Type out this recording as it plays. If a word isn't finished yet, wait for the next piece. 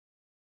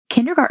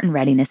Kindergarten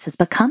readiness has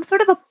become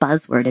sort of a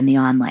buzzword in the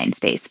online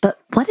space, but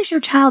what does your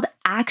child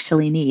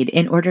actually need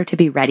in order to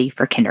be ready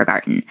for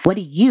kindergarten? What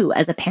do you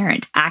as a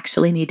parent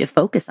actually need to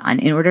focus on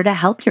in order to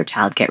help your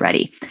child get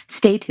ready?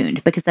 Stay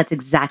tuned because that's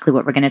exactly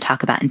what we're going to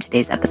talk about in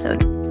today's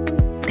episode.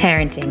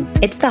 Parenting,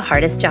 it's the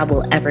hardest job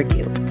we'll ever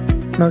do.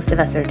 Most of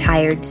us are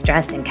tired,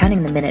 stressed, and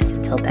counting the minutes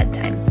until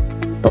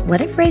bedtime. But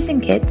what if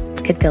raising kids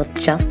could feel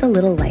just a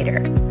little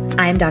lighter?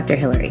 I'm Dr.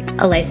 Hillary,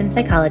 a licensed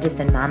psychologist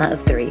and mama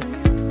of 3.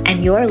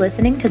 And you're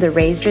listening to the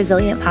Raised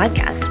Resilient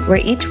podcast, where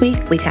each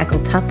week we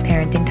tackle tough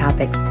parenting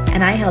topics,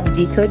 and I help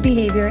decode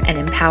behavior and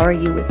empower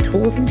you with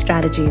tools and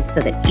strategies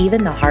so that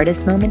even the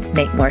hardest moments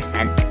make more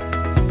sense.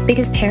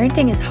 Because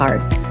parenting is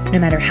hard, no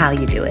matter how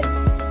you do it.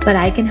 But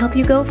I can help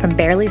you go from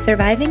barely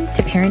surviving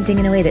to parenting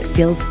in a way that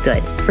feels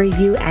good for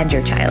you and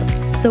your child.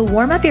 So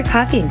warm up your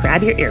coffee and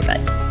grab your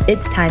earbuds.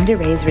 It's time to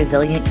raise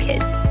resilient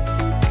kids.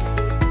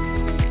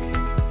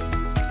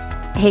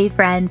 Hey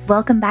friends,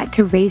 welcome back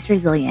to Raised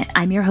Resilient.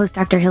 I'm your host,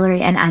 Dr. Hillary,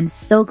 and I'm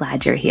so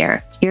glad you're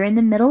here. You're in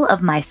the middle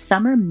of my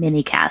summer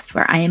minicast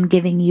where I am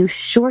giving you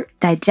short,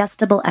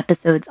 digestible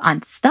episodes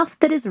on stuff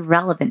that is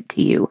relevant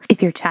to you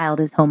if your child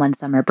is home on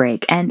summer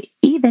break, and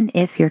even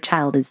if your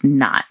child is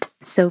not.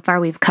 So far,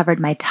 we've covered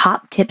my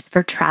top tips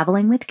for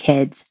traveling with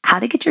kids, how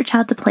to get your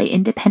child to play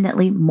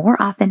independently more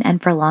often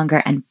and for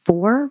longer, and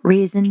 4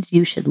 reasons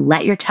you should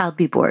let your child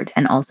be bored,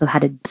 and also how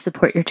to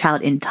support your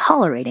child in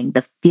tolerating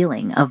the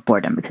feeling of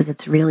boredom because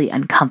it's really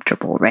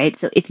uncomfortable, right?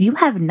 So if you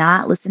have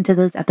not listened to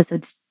those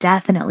episodes,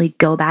 definitely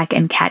go back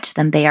and catch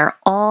them. They are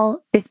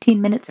all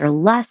 15 minutes or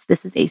less.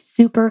 This is a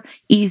super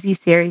easy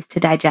series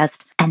to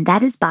digest, and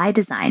that is by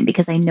design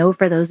because I know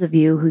for those of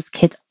you whose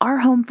kids are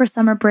home for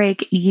summer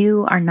break,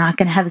 you are not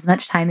going to have as much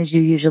time as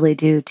you usually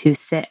do to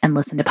sit and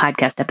listen to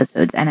podcast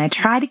episodes. And I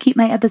try to keep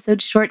my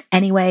episodes short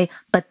anyway,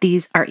 but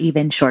these are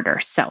even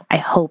shorter. So I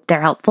hope they're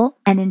helpful.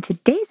 And in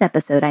today's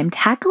episode, I'm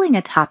tackling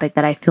a topic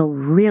that I feel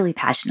really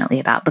passionately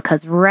about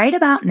because right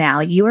about now,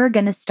 you are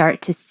going to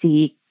start to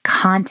see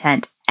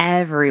content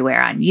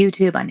everywhere on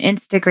YouTube, on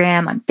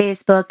Instagram, on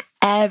Facebook,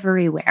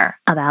 everywhere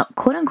about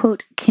quote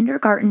unquote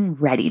kindergarten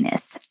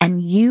readiness.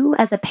 And you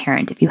as a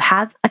parent, if you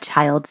have a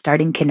child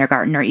starting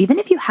kindergarten, or even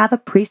if you have a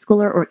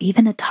preschooler or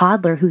even a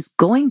toddler who's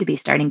going to be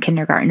starting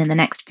kindergarten in the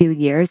next few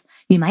years,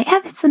 you might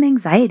have some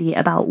anxiety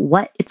about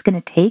what it's going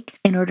to take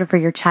in order for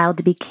your child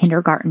to be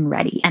kindergarten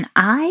ready. And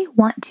I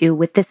want to,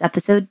 with this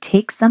episode,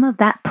 take some of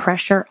that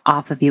pressure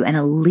off of you and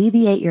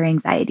alleviate your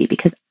anxiety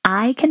because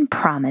I can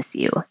promise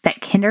you that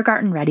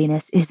kindergarten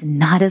readiness is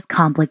not as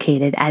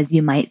complicated as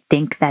you might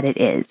think that it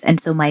is. And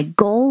so my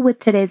goal with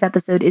today's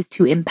episode is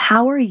to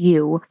empower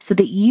you so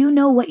that you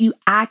know what you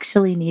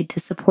actually need to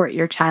support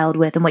your child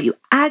with and what you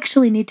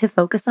actually need to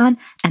focus on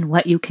and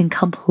what you can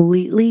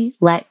completely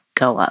let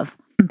go of.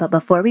 But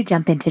before we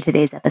jump into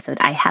today's episode,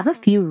 I have a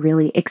few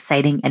really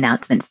exciting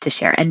announcements to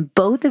share. And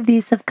both of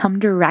these have come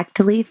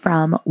directly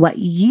from what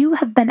you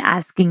have been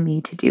asking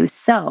me to do.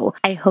 So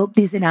I hope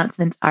these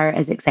announcements are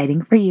as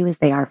exciting for you as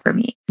they are for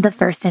me. The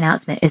first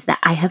announcement is that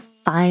I have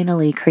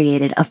finally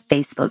created a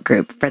Facebook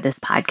group for this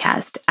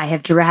podcast. I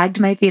have dragged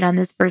my feet on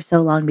this for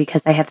so long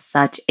because I have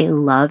such a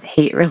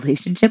love-hate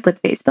relationship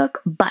with Facebook,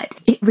 but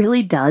it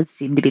really does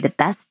seem to be the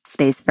best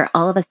space for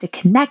all of us to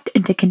connect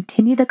and to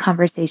continue the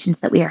conversations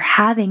that we are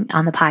having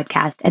on the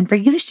podcast and for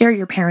you to share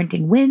your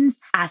parenting wins,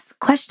 ask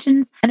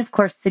questions, and of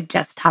course,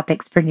 suggest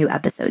topics for new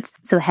episodes.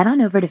 So head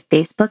on over to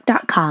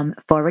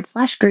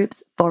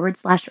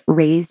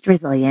facebook.com/groups/raised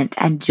resilient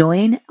and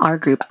join our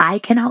group. I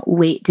cannot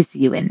wait to see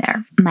you in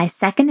there. My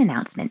second announcement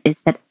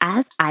is that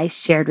as I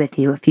shared with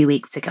you a few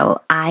weeks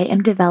ago, I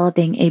am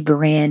developing a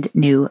brand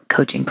new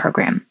coaching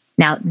program.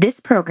 Now,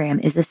 this program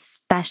is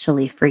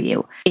especially for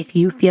you if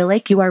you feel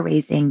like you are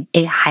raising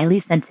a highly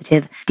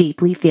sensitive,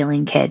 deeply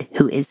feeling kid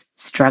who is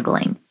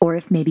struggling, or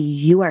if maybe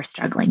you are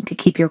struggling to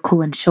keep your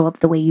cool and show up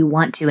the way you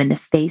want to in the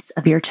face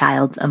of your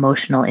child's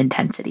emotional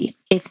intensity.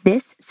 If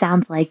this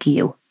sounds like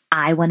you,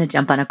 I want to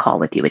jump on a call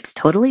with you. It's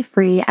totally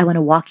free. I want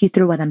to walk you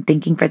through what I'm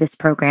thinking for this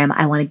program.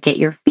 I want to get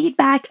your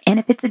feedback. And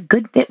if it's a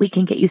good fit, we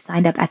can get you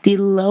signed up at the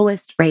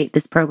lowest rate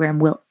this program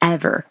will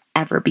ever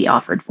be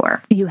offered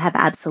for. You have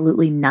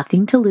absolutely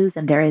nothing to lose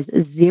and there is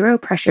zero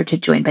pressure to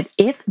join. But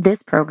if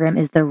this program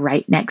is the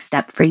right next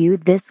step for you,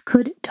 this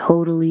could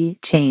totally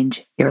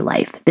change your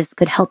life. This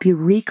could help you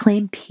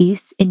reclaim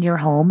peace in your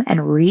home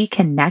and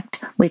reconnect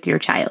with your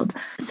child.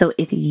 So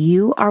if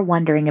you are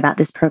wondering about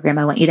this program,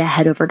 I want you to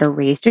head over to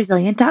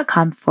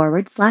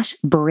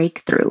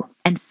raisedresilient.com/breakthrough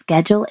and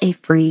schedule a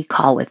free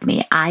call with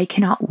me. I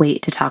cannot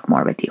wait to talk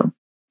more with you.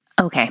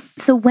 Okay,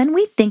 so when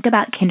we think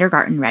about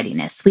kindergarten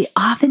readiness, we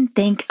often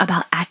think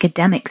about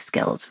academic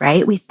skills,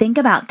 right? We think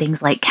about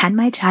things like, can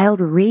my child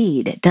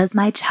read? Does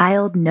my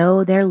child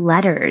know their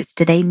letters?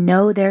 Do they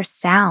know their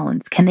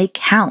sounds? Can they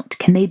count?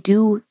 Can they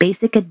do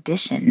basic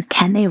addition?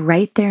 Can they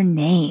write their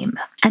name?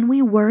 And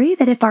we worry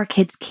that if our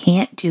kids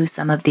can't do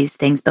some of these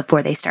things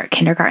before they start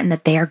kindergarten,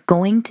 that they are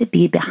going to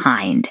be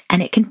behind.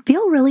 And it can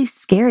feel really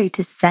scary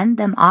to send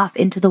them off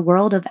into the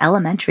world of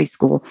elementary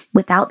school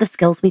without the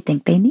skills we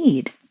think they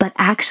need. But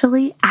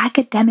actually,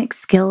 academic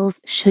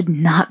skills should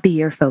not be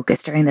your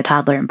focus during the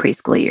toddler and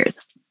preschool years.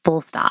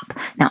 Full stop.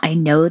 Now, I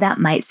know that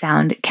might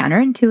sound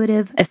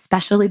counterintuitive,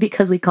 especially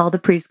because we call the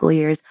preschool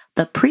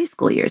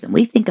years, and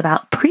we think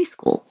about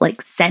preschool,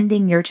 like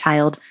sending your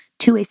child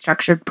to a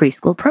structured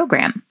preschool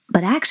program.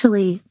 But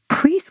actually,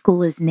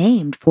 preschool is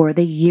named for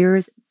the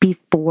years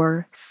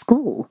before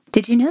school.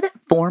 Did you know that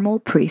formal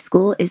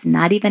preschool is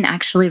not even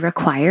actually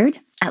required?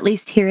 At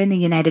least here in the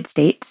United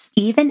States,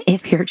 even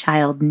if your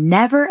child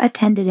never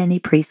attended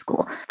any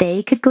preschool,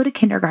 they could go to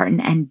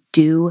kindergarten and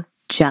do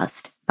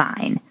just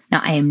fine. Now,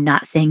 I am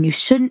not saying you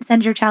shouldn't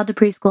send your child to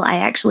preschool. I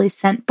actually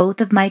sent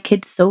both of my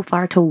kids so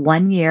far to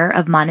 1 year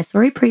of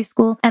Montessori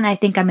preschool, and I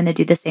think I'm going to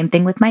do the same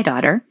thing with my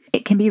daughter.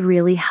 It can be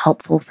really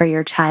helpful for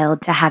your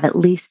child to have at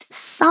least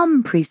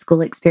some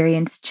preschool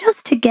experience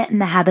just to get in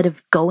the habit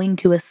of going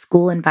to a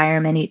school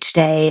environment each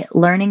day,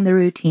 learning the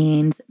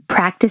routines,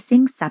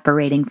 practicing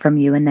separating from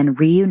you, and then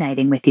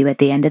reuniting with you at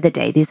the end of the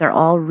day. These are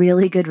all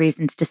really good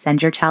reasons to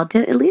send your child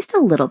to at least a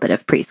little bit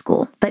of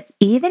preschool. But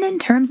even in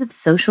terms of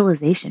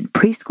socialization,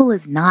 preschool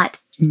is not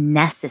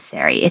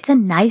necessary. It's a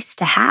nice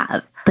to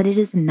have, but it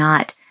is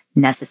not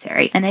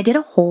necessary. And I did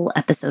a whole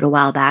episode a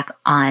while back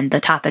on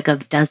the topic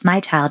of, does my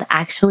child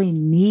actually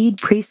need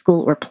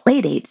preschool or play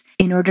dates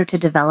in order to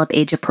develop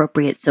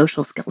age-appropriate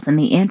social skills? And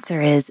the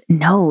answer is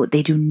no,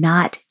 they do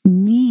not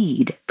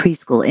need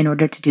preschool in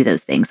order to do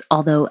those things.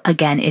 Although,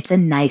 again, it's a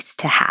nice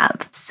to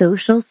have.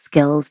 Social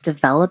skills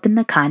develop in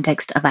the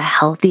context of a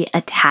healthy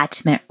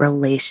attachment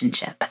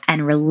relationship.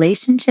 And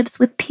relationships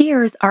with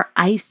peers are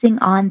icing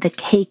on the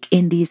cake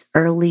in these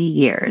early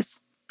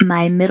years.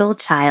 My middle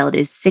child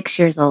is 6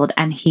 years old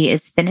and he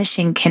is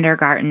finishing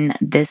kindergarten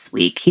this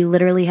week. He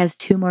literally has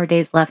 2 more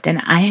days left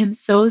and I am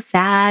so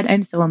sad.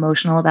 I'm so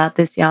emotional about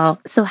this, y'all.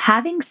 So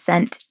having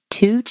sent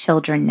 2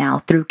 children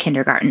now through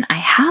kindergarten, I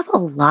have a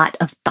lot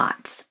of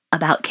thoughts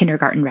about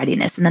kindergarten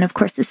readiness. And then, of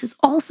course, this is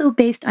also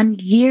based on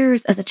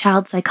years as a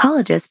child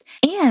psychologist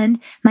and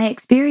my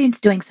experience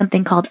doing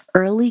something called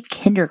early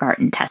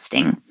kindergarten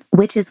testing,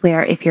 which is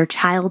where if your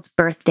child's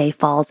birthday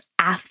falls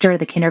after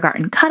the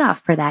kindergarten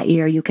cutoff for that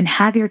year, you can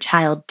have your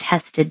child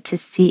tested to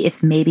see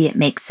if maybe it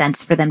makes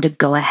sense for them to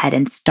go ahead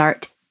and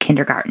start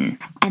kindergarten.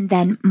 And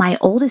then my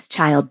oldest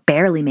child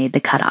barely made the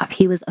cutoff.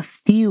 He was a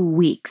few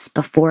weeks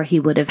before he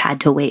would have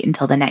had to wait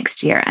until the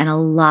next year. And a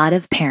lot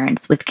of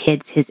parents with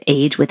kids his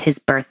age with his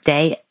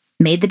birthday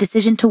made the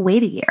decision to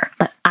wait a year.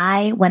 But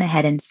I went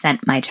ahead and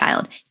sent my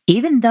child,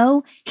 even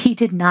though he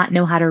did not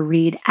know how to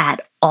read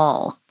at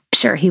all.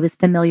 Sure, he was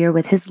familiar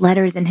with his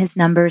letters and his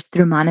numbers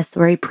through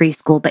Montessori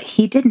preschool, but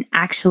he didn't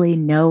actually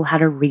know how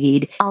to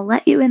read. I'll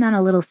let you in on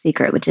a little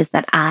secret, which is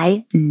that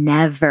I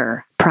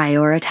never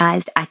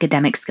prioritized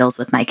academic skills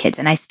with my kids,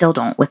 and I still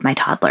don't with my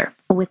toddler.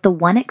 With the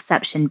one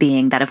exception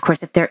being that, of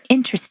course, if they're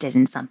interested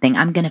in something,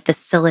 I'm going to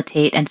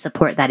facilitate and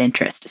support that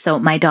interest. So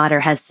my daughter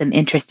has some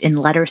interest in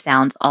letter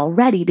sounds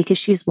already because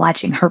she's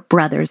watching her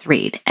brothers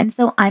read. And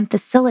so I'm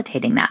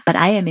facilitating that, but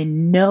I am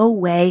in no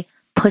way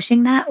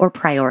pushing that or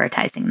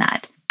prioritizing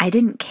that. I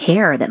didn't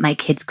care that my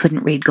kids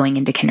couldn't read going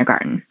into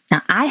kindergarten.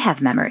 Now, I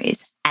have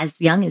memories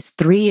as young as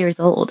 3 years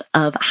old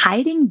of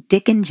hiding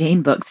Dick and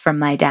Jane books from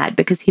my dad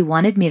because he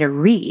wanted me to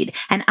read.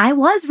 And I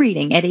was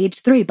reading at age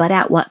 3, but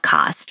at what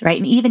cost, right?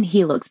 And even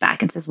he looks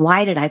back and says,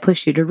 why did I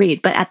push you to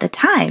read? But at the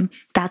time,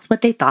 that's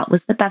what they thought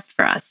was the best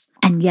for us.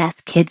 And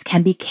yes, kids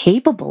can be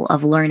capable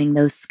of learning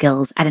those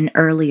skills at an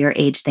earlier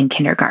age than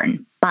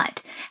kindergarten,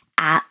 but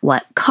at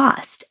what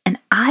cost? And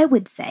I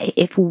would say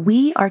if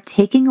we are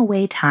taking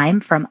away time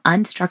from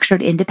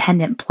unstructured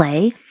independent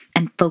play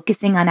and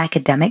focusing on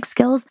academic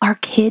skills, our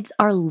kids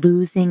are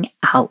losing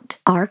out.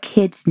 Our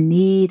kids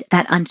need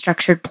that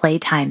unstructured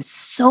playtime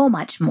so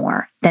much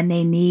more than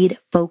they need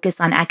focus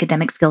on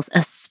academic skills,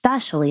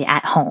 especially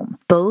at home.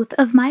 Both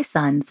of my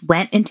sons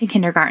went into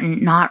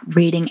kindergarten not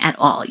reading at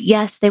all.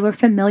 Yes, they were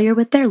familiar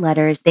with their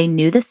letters. They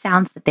knew the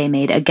sounds that they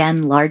made,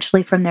 again,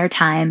 largely from their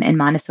time in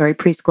Montessori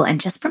preschool and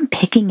just from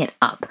picking it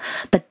up.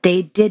 But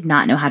they did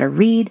not know how to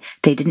read.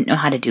 They didn't know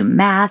how to do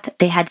math.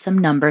 They had some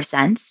number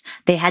sense.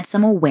 They had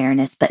some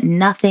awareness, but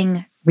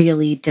nothing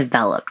really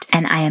developed.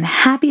 And I am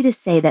happy to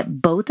say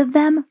that both of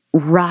them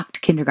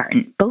rocked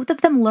kindergarten. Both of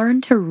them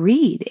learned to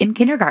read in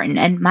kindergarten.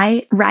 And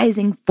my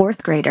rising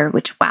 4th grader,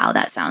 which, wow,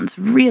 that sounds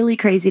really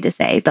crazy to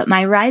say, but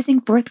my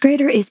rising 4th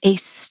grader is a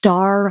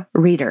star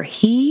reader.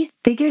 He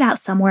figured out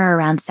somewhere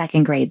around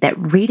second grade that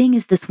reading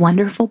is this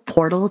wonderful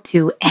portal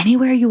to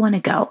anywhere you want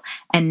to go.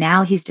 And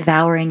now he's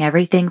devouring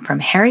everything from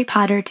Harry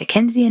Potter to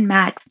Kinsey and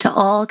Max to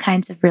all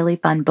kinds of really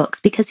fun books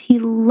because he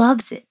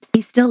loves it.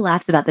 He still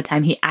laughs about the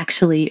time he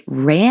actually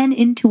ran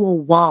into a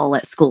wall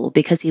at school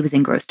because he was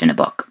engrossed in a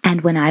book.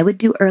 And when I would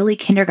do early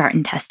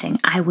kindergarten testing,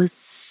 I was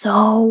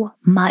so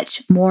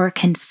much more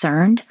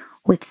concerned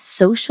with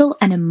social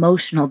and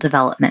emotional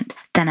development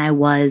than I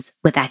was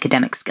with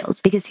academic skills.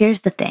 Because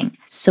here's the thing,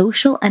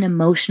 social and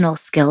emotional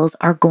skills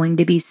are going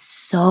to be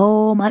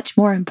so much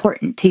more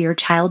important to your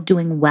child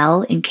doing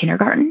well in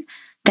kindergarten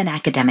than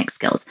academic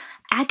skills.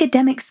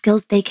 Academic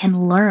skills they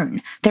can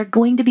learn. They're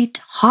going to be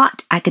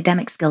taught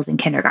academic skills in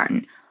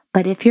kindergarten.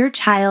 But if your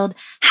child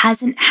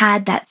hasn't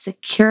had that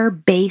secure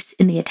base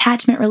in the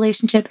attachment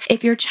relationship,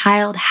 if your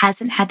child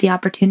hasn't had the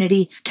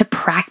opportunity to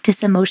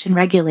practice emotion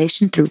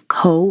regulation through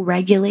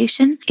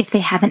co-regulation, if they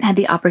haven't had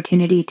the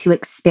opportunity to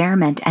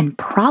experiment and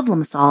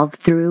problem solve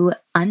through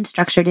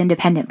unstructured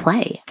independent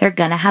play, they're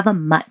going to have a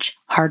much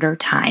harder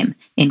time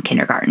in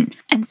kindergarten.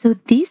 And so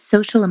these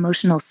social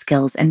emotional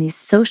skills and these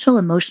social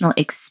emotional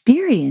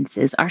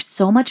experiences are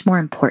so much more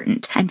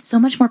important and so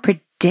much more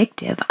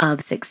predictive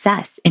of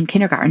success in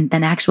kindergarten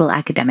than actual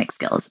academic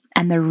skills.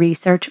 And the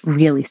research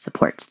really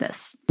supports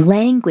this.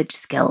 Language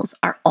skills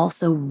are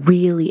also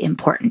really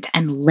important,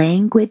 and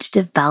language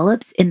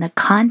develops in the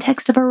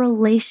context of a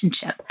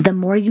relationship. The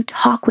more you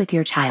talk with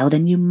your child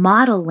and you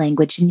model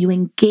language and you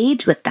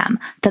engage with them,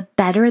 the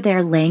better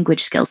their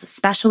language skills,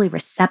 especially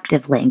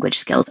receptive language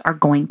skills, are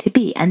going to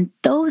be. And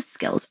those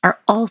skills are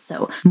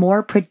also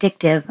more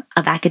predictive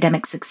of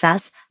academic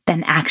success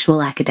than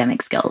actual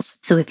academic skills.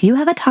 So if you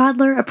have a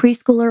toddler, a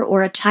preschooler,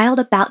 or a child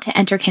about to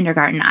enter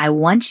kindergarten, I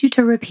want you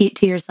to repeat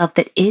to yourself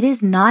that it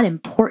is not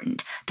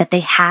important that they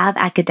have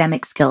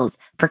academic skills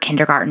for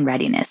kindergarten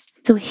readiness.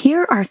 So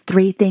here are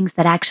 3 things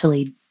that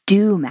actually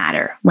do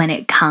matter when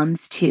it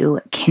comes to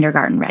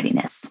kindergarten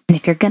readiness. And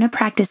if you're going to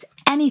practice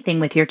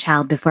anything with your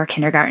child before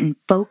kindergarten,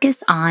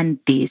 focus on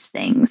these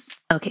things.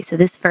 Okay, so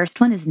this first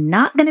one is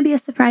not going to be a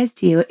surprise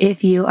to you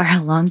if you are a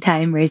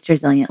longtime Raised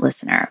Resilient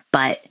listener.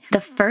 But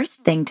the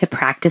first thing to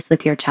practice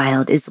with your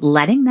child is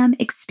letting them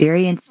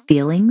experience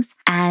feelings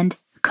and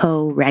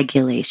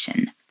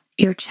co-regulation.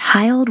 Your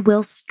child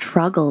will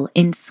struggle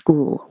in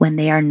school when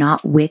they are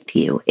not with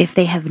you if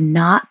they have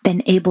not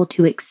been able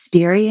to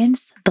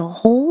experience the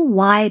whole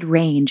wide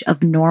range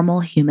of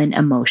normal human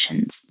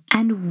emotions.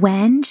 And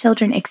when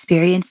children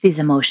experience these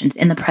emotions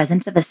in the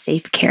presence of a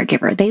safe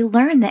caregiver, they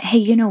learn that, hey,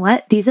 you know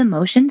what? These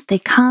emotions, they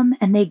come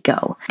and they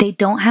go. They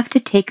don't have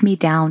to take me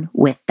down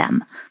with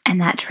them.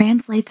 And that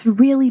translates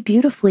really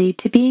beautifully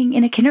to being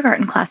in a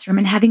kindergarten classroom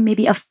and having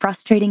maybe a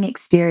frustrating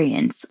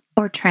experience,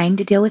 or trying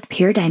to deal with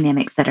peer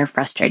dynamics that are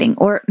frustrating,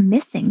 or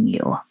missing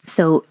you.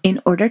 So in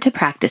order to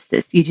practice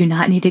this, you do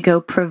not need to go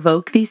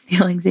provoke these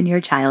feelings in your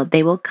child.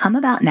 They will come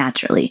about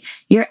naturally.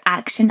 Your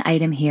action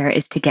item here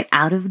is to get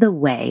out of the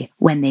way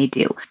when they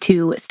do,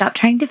 to stop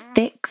trying to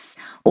fix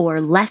or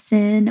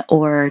lessen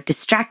or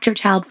distract your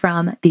child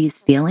from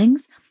these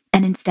feelings,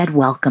 and instead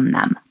welcome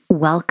them.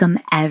 Welcome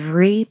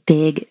every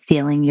big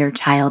feeling your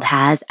child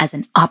has as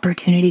an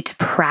opportunity to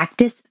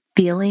practice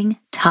feeling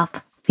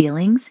tough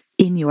feelings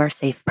in your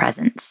safe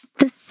presence.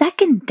 The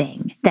second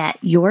thing that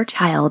your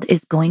child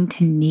is going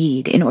to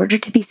need in order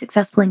to be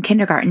successful in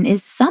kindergarten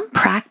is some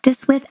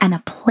practice with and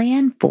a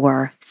plan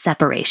for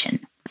separation.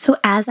 So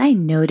as I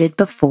noted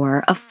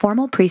before, a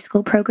formal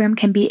preschool program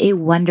can be a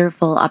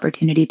wonderful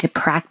opportunity to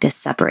practice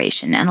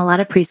separation. And a lot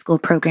of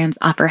preschool programs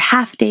offer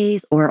half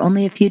days or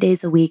only a few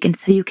days a week. And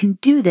so you can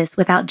do this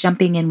without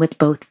jumping in with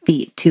both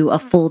feet to a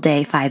full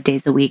day, 5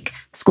 days a week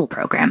school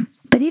program.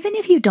 But even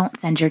if you don't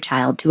send your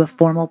child to a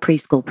formal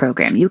preschool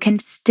program, you can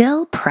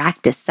still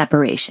practice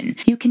separation.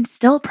 You can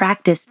still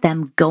practice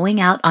them going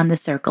out on the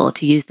circle,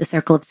 to use the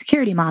circle of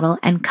security model,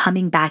 and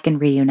coming back and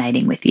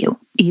reuniting with you.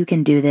 You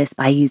can do this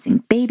by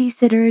using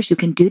babysitters. You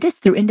can do this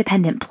through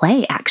independent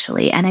play,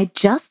 actually. And I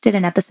just did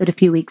an episode a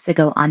few weeks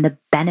ago on the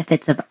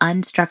benefits of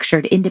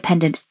unstructured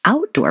independent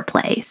outdoor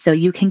play. So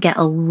you can get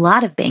a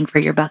lot of bang for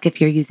your buck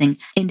if you're using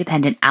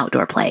independent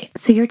outdoor play.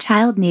 So your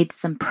child needs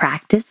some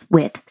practice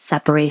with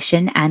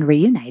separation and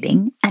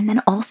reuniting, and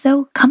then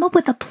also come up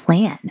with a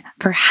plan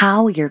for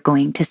how you're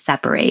going to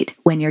separate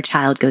when your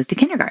child goes to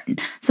kindergarten.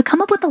 So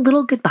come up with a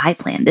little goodbye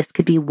plan. This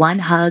could be one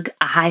hug,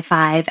 a high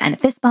five, and a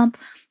fist bump.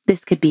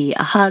 This could be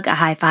a hug, a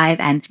high five,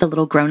 and the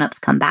little grown-ups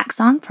come back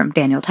song from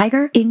Daniel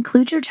Tiger.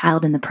 Include your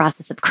child in the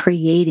process of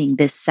creating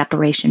this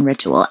separation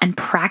ritual and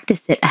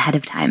practice it ahead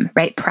of time,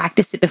 right?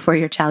 Practice it before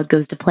your child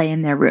goes to play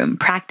in their room.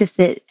 Practice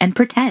it and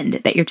pretend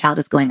that your child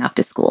is going off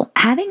to school.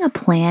 Having a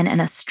plan and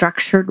a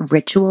structured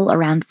ritual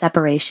around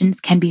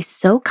separations can be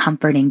so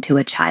comforting to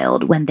a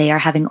child when they are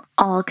having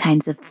all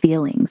kinds of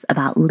feelings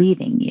about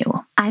leaving you.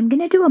 I'm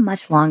going to do a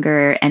much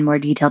longer and more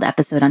detailed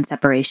episode on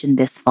separation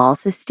this fall,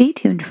 so stay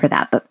tuned for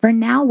that. But for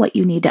now, now what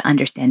you need to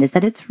understand is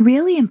that it's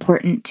really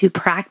important to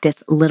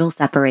practice little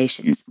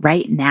separations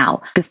right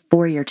now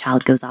before your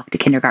child goes off to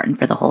kindergarten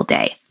for the whole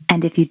day.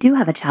 And if you do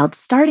have a child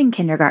starting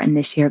kindergarten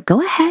this year,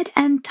 go ahead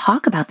and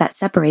talk about that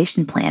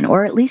separation plan,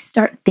 or at least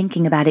start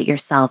thinking about it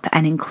yourself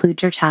and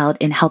include your child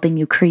in helping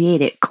you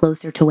create it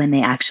closer to when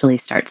they actually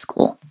start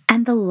school.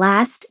 And the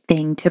last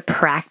thing to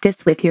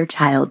practice with your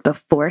child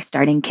before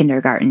starting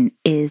kindergarten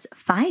is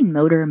fine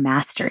motor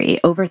mastery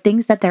over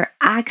things that they're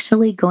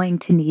actually going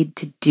to need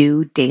to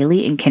do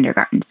daily in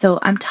kindergarten. So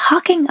I'm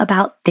talking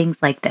about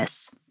things like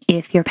this.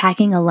 If you're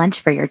packing a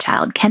lunch for your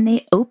child, can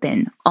they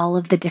open all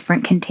of the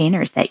different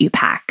containers that you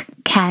pack?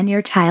 Can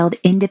your child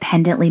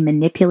independently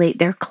manipulate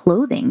their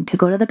clothing to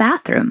go to the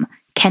bathroom?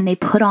 Can they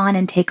put on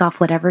and take off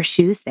whatever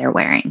shoes they're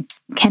wearing?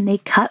 Can they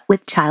cut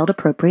with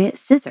child-appropriate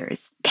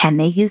scissors? Can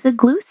they use a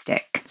glue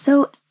stick?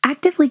 So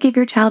actively give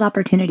your child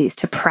opportunities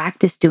to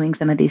practice doing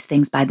some of these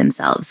things by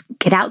themselves.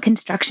 Get out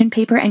construction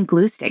paper and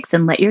glue sticks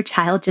and let your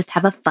child just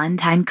have a fun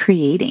time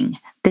creating.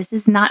 This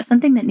is not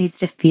something that needs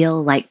to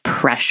feel like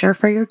pressure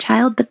for your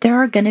child, but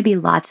there are going to be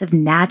lots of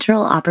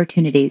natural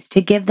opportunities to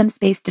give them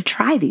space to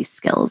try these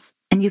skills.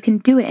 And you can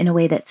do it in a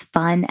way that's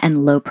fun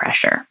and low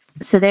pressure.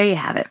 So there you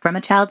have it. From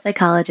a child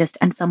psychologist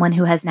and someone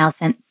who has now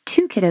sent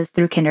 2 kiddos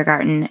through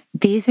kindergarten,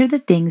 these are the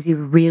things you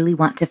really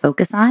want to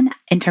focus on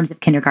in terms of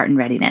kindergarten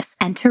readiness.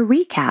 And to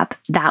recap,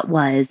 that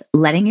was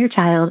letting your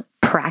child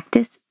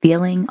practice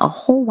feeling a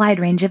whole wide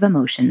range of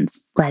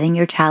emotions, letting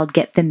your child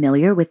get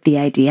familiar with the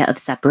idea of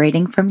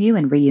separating from you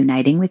and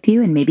reuniting with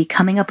you, and maybe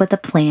coming up with a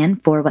plan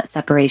for what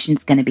separation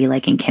is going to be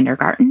like in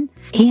kindergarten,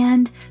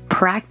 and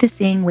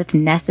practicing with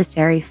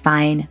necessary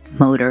fine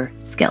motor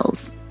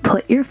skills.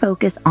 Put your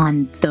focus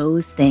on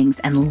those things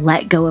and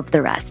let go of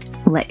the rest.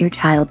 Let your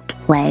child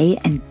play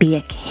and be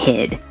a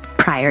kid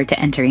prior to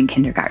entering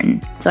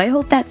kindergarten. So I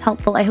hope that's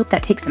helpful. I hope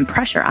that takes some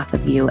pressure off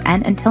of you.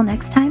 And until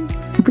next time,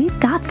 we've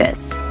got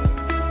this.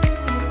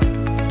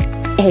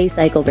 Hey,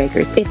 cycle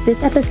breakers, if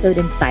this episode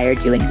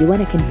inspired you and you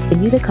want to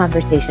continue the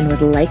conversation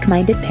with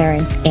like-minded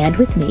parents and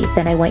with me,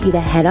 then I want you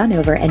to head on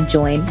over and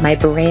join my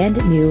brand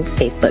new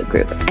Facebook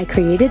group. I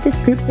created this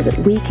group so that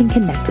we can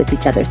connect with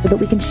each other, so that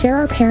we can share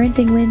our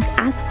parenting wins,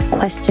 ask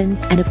questions,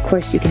 and of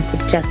course, you can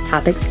suggest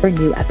topics for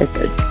new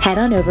episodes. Head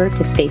on over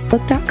to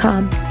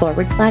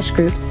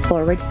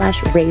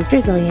facebook.com/groups/raised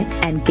resilient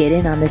and get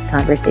in on this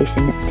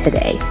conversation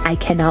today. I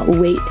cannot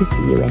wait to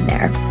see you in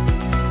there.